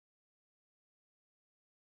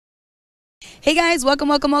Hey guys, welcome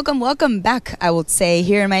back. I will say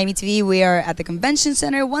here in Miami TV, we are at the convention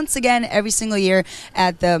center once again every single year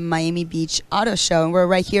at the Miami Beach Auto Show, and we're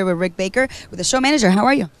right here with Rick Baker, with the show manager. How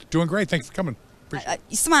are you? Doing great. Thanks for coming.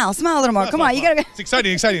 Smile a little more. Come on, you gotta. It's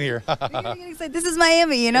exciting here. This is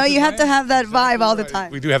Miami, you know. You have to have that vibe all the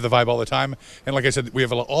time. We do have the vibe all the time, and like I said, we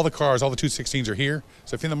have all the cars, all the 216s are here.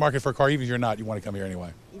 So if you're in the market for a car, even if you're not, you want to come here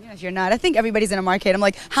anyway. Even if you're not, I think everybody's in a market. I'm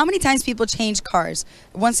like, how many times people change cars?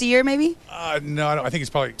 Once a year, maybe? No, I think it's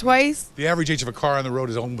probably twice. The average age of a car on the road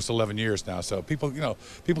is almost 11 years now. So people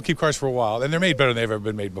keep cars for a while, and they're made better than they've ever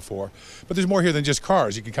been made before. But there's more here than just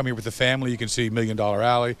cars. You can come here with the family. You can see $1 Million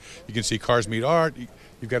Alley. You can see Cars Meet Art.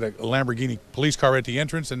 You've got a Lamborghini police car right at the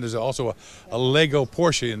entrance, and there's also a Lego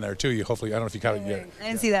Porsche in there too. I don't know if you caught it yet. I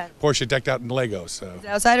didn't see that. Porsche decked out in Legos. So. Is it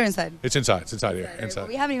outside or inside? It's inside. It's inside here. Inside.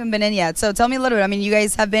 We haven't even been in yet. So tell me a little bit. I mean, you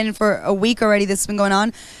guys have been for a week already. This has been going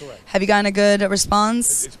on. Correct. Have you gotten a good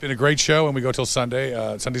response? It's been a great show, and we go till Sunday.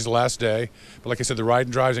 Sunday's the last day. But like I said, the ride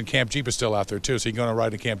and drives and Camp Jeep is still out there too. So you can go on a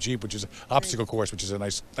ride in Camp Jeep, which is an obstacle course, which is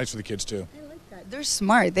nice for the kids too. They're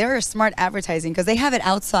smart. They're smart advertising because they have it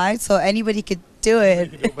outside, so anybody could do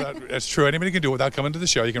it. That's true. Anybody can do it without coming to the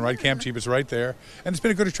show. You can ride Camp Jeep. It's right there, and it's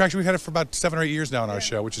been a good attraction. We've had it for about 7 or 8 years now on our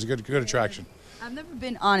show, which is a good attraction. I've never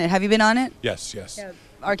been on it. Have you been on it? Yes. Yeah,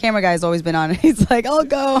 our camera guy's always been on it. He's like, I'll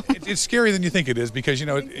go. It's scarier than you think it is because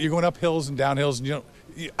you're going up hills and down hills, and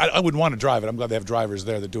I wouldn't want to drive it. I'm glad they have drivers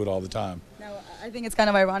there that do it all the time. Now, I think it's kind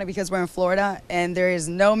of ironic because we're in Florida and there is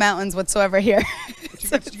no mountains whatsoever here.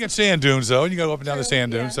 You get sand dunes though, and you go up and down the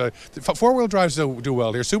sand dunes. So four-wheel drives do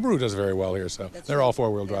well here. Subaru does very well here, so they're all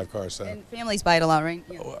four-wheel drive cars. So. And families buy it a lot, right?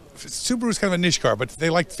 Yeah. Subaru's kind of a niche car, but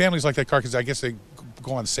families like that car because I guess they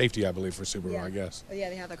go on safety, I believe, for Subaru. I guess. Yeah,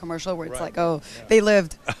 they have the commercial where it's like, they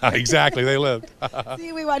lived. Exactly, they lived.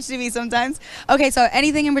 See, we watch TV sometimes. Okay, so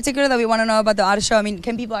anything in particular that we want to know about the auto show? I mean,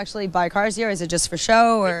 can people actually buy cars here? Is it just for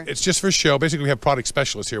show, or? It's just for show. Basically, we have product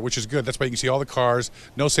specialists here, which is good. That's why you can see all the cars.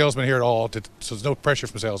 No salesman here at all, so there's no pressure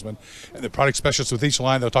from salesmen. And the product specialists with each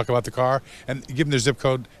line, they'll talk about the car and give them their zip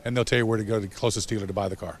code, and they'll tell you where to go to the closest dealer to buy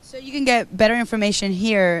the car. So you can get better information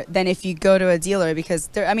here than if you go to a dealer because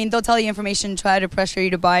they'll tell you information, try to pressure you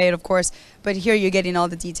to buy it, of course, but here you're getting all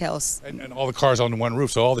the details. And all the cars on one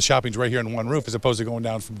roof, so all the shopping's right here on one roof as opposed to going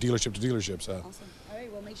down from dealership to dealership. So. Awesome. All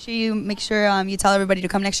right, well, make sure you tell everybody to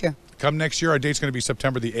come next year. Come next year. Our date's going to be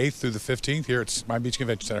September the 8th through the 15th here at Miami Beach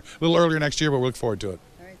Convention Center. A little earlier next year, but we look forward to it.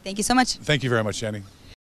 All right, thank you so much. Thank you very much, Jenny.